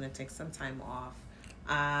him I was going to take some time off.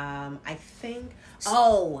 I think.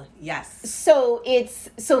 Oh, yes. So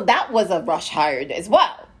that was a rush hired as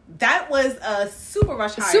well. That was a super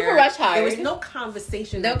rush hire. Super rush hire. There was no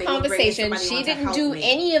conversation. No conversation. She didn't do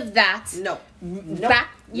any of that. No.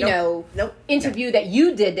 Interview that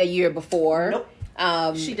you did the year before. Nope.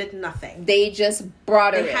 She did nothing. They just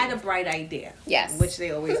brought her. They had a bright idea. Yes. Which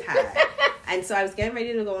they always had. And so I was getting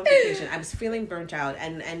ready to go on vacation. I was feeling burnt out.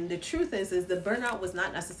 And the truth is the burnout was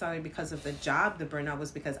not necessarily because of the job. The burnout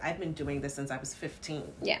was because I've been doing this since I was 15.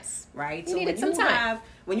 Yes. Right? You needed some time.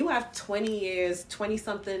 When you have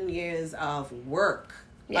 20-something years of work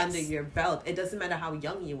under your belt, it doesn't matter how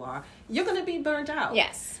young you are, you're going to be burnt out.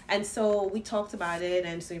 Yes. And so we talked about it,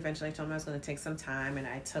 and so eventually I told him I was going to take some time, and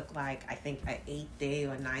I took I think an 8-day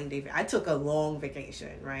or 9-day. I took a long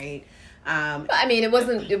vacation, right? I mean, it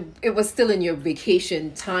wasn't. It was still in your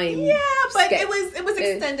vacation time. Yeah, but it was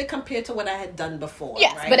extended compared to what I had done before.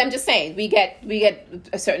 Yes, right? but I'm just saying we get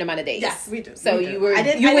a certain amount of days. Yes, we do. So we do. you were. I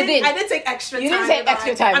didn't take extra time. You didn't take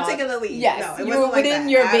extra time. I'm taking the leave. Yes, no, you were within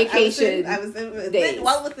your vacation. I was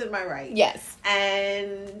well within my right. Yes,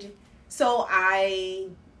 and so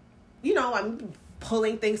I'm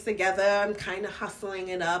pulling things together. I'm kind of hustling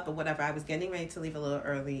it up or whatever. I was getting ready to leave a little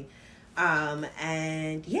early.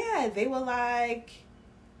 And yeah, they were like,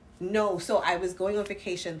 no. So I was going on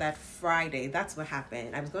vacation that Friday. That's what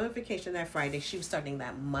happened. I was going on vacation that Friday. She was starting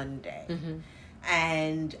that Monday. Mm-hmm.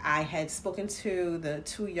 And I had spoken to the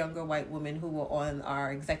 2 younger white women who were on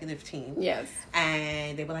our executive team. Yes.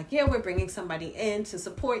 And they were like, yeah, we're bringing somebody in to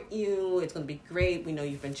support you. It's going to be great. We know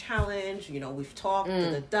you've been challenged. We've talked.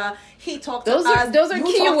 He talked to us. Those are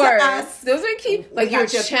key words. Those are key. Like you're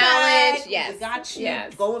challenged. Yes. We got you.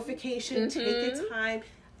 Yes. Go on vacation. Take your time.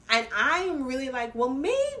 And I'm really like, well,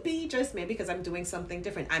 maybe, just maybe, because I'm doing something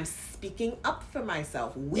different. I'm speaking up for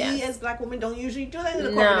myself. We as Black women don't usually do that in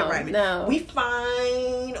the corporate environment. No. We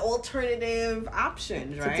find alternative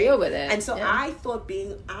options, right? To deal with it. And so I thought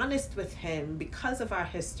being honest with him, because of our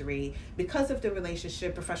history, because of the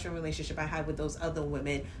professional relationship I had with those other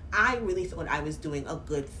women, I really thought I was doing a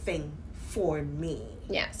good thing for me.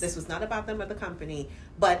 Yes. This was not about them or the company,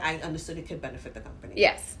 but I understood it could benefit the company.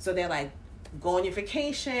 Yes. So they're like, go on your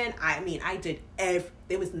vacation. I mean, I did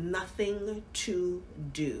there was nothing to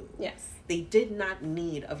do. Yes. They did not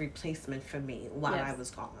need a replacement for me while I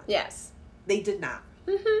was gone. Yes. They did not.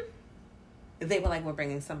 Mm-hmm. They were like, we're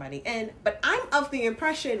bringing somebody in. But I'm of the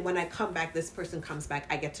impression when I come back, this person comes back,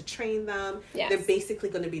 I get to train them. Yes. They're basically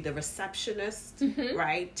going to be the receptionist,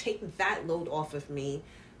 right? Take that load off of me.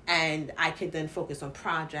 And I could then focus on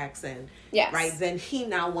projects and right. Then he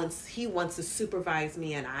wants to supervise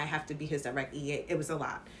me, and I have to be his direct EA. It was a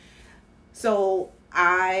lot. So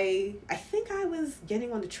I think I was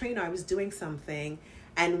getting on the train, or I was doing something,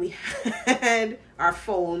 and we had our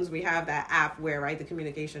phones. We have that app where the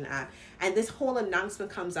communication app, and this whole announcement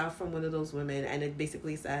comes out from one of those women, and it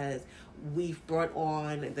basically says, we've brought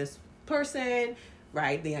on this person,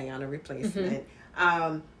 right? The Ayana replacement.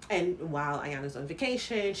 And while Ayana's on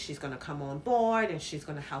vacation, she's going to come on board and she's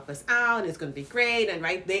going to help us out. It's going to be great. And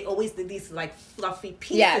they always did these fluffy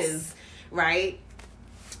pieces, right?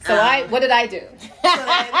 So what did I do? So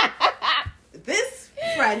then, this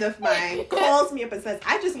friend of mine calls me up and says,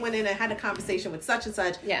 I just went in and had a conversation with such and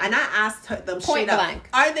such. Yeah. And I asked them straight up,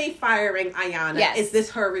 are they firing Ayana? Yes. Is this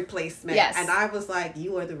her replacement? Yes. And I was like,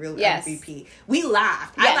 you are the real MVP. We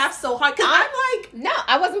laughed. Yes. I laughed so hard because I'm like... No,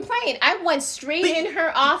 I wasn't playing. I went straight in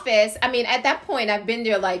her office. I mean, at that point, I've been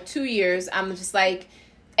there 2 years. I'm just like...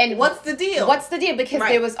 And what's the deal? Because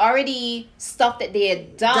there was already stuff that they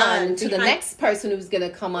had done to the next person who's going to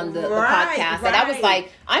come on the podcast. And I was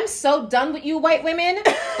like, I'm so done with you white women.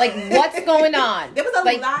 What's going on? There was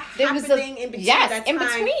a lot happening in between that time. in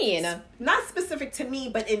between. Not specific to me,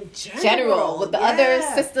 but in general. With the other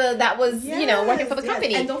sister that was, working for the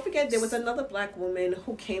company. And don't forget, there was another Black woman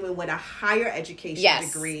who came in with a higher education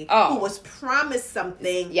degree, who was promised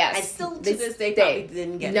something, and still to this day probably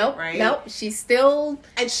didn't get it, right? Nope, she's still...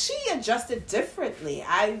 And she adjusted differently.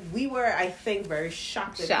 We were, I think, very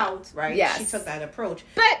shocked at how, right? Yes. She took that approach.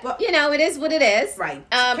 But it is what it is. Right.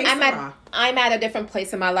 I'm at a different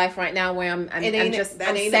place in my life right now where I'm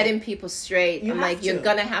setting people straight. You're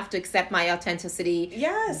gonna have to accept my authenticity.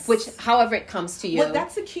 Yes. However it comes to you. Well,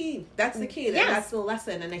 that's the key. That's the key. Yes. That's the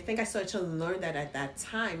lesson. And I think I started to learn that at that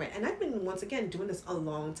time. Right? And I've been, once again, doing this a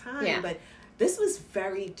long time. Yeah. But this was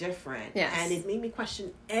very different. Yes. And it made me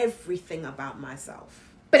question everything about myself.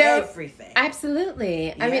 But everything. Absolutely.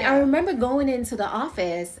 Yeah. I mean, I remember going into the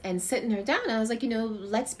office and sitting her down. I was like,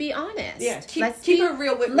 let's be honest. Yeah, keep it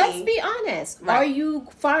real with me. Let's be honest. Right. Are you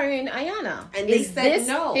firing Ayana? And they said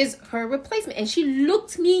no. Is her replacement. And she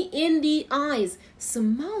looked me in the eyes.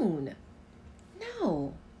 Simone,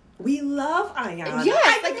 no. We love Ayana.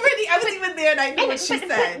 Yes. I was even there and I knew what she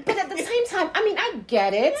said. But at the same time, I mean, I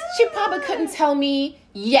get it. Yeah. She probably couldn't tell me,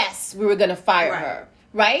 yes, we were going to fire her.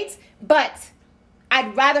 Right? But...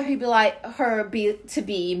 I'd rather her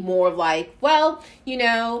be more like, well,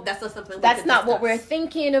 that's not something. That's not what we're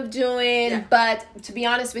thinking of doing. Yeah. But to be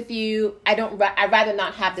honest with you, I'd rather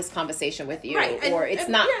not have this conversation with you, right. Or it's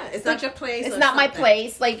not. Yeah, it's not your place. It's not my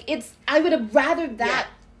place. I would have rather that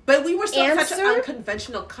But we were such an answer.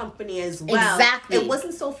 unconventional company as well. Exactly. It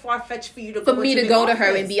wasn't so far-fetched for you to For go me into to the go to office.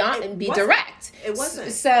 her and be direct. It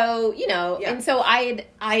wasn't. So, you know, Yeah. and so I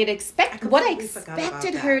had expected, what I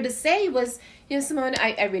expected her to say was, you know, Simone,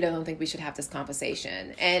 I really don't think we should have this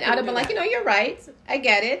conversation. And I'd have been like, you know, you're right. I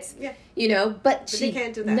get it. Yeah. You know, but they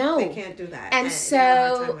can't do that. No. They can't do that.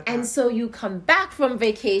 And so you come back from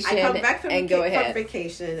vacation I come back from ahead.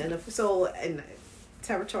 vacation, and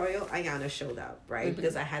territorial Ayana showed up, right?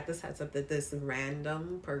 Because I had this heads up that this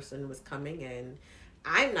random person was coming in.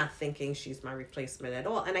 I'm not thinking she's my replacement at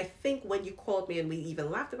all. And I think when you called me and we even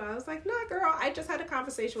laughed about it, I was like, nah, girl, I just had a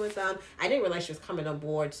conversation with them. I didn't realize she was coming on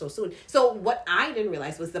board so soon. So what I didn't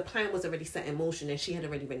realize was the plan was already set in motion and she had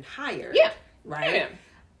already been hired. Yeah. Right? Yeah.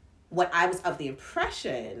 What I was of the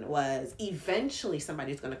impression was eventually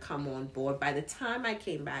somebody's going to come on board. By the time I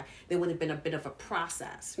came back, there would have been a bit of a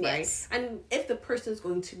process, right? Yes. And if the person's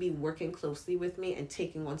going to be working closely with me and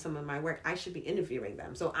taking on some of my work, I should be interviewing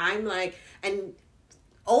them. So I'm like, and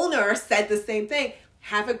owner said the same thing.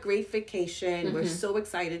 Have a great vacation. We're so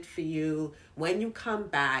excited for you. When you come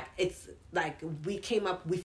back, it's like we